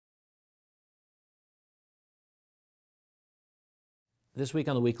This week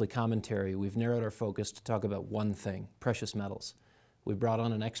on the Weekly Commentary, we've narrowed our focus to talk about one thing: precious metals. We brought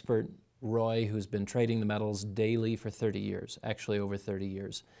on an expert, Roy, who's been trading the metals daily for 30 years, actually over 30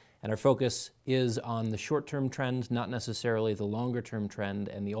 years. And our focus is on the short-term trend, not necessarily the longer-term trend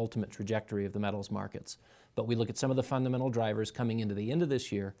and the ultimate trajectory of the metals markets. But we look at some of the fundamental drivers coming into the end of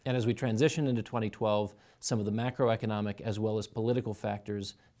this year, and as we transition into 2012, some of the macroeconomic as well as political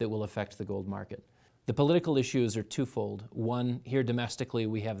factors that will affect the gold market. The political issues are twofold. One, here domestically,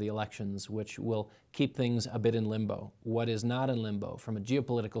 we have the elections, which will keep things a bit in limbo. What is not in limbo, from a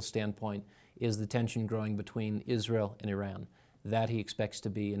geopolitical standpoint, is the tension growing between Israel and Iran. That he expects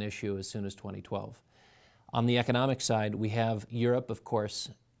to be an issue as soon as 2012. On the economic side, we have Europe, of course,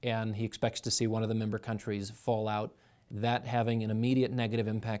 and he expects to see one of the member countries fall out, that having an immediate negative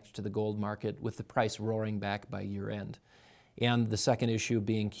impact to the gold market with the price roaring back by year end. And the second issue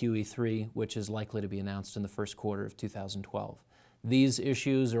being QE3, which is likely to be announced in the first quarter of 2012. These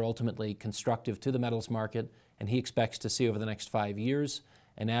issues are ultimately constructive to the metals market, and he expects to see over the next 5 years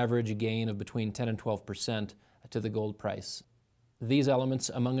an average gain of between 10 and 12% to the gold price. These elements,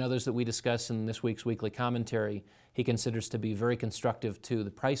 among others that we discuss in this week's Weekly Commentary, he considers to be very constructive to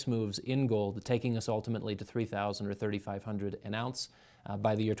the price moves in gold, taking us ultimately to 3,000 or 3,500 an ounce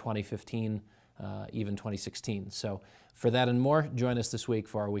by the year 2015, even 2016. So for that and more, join us this week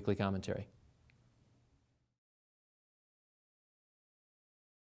for our Weekly Commentary.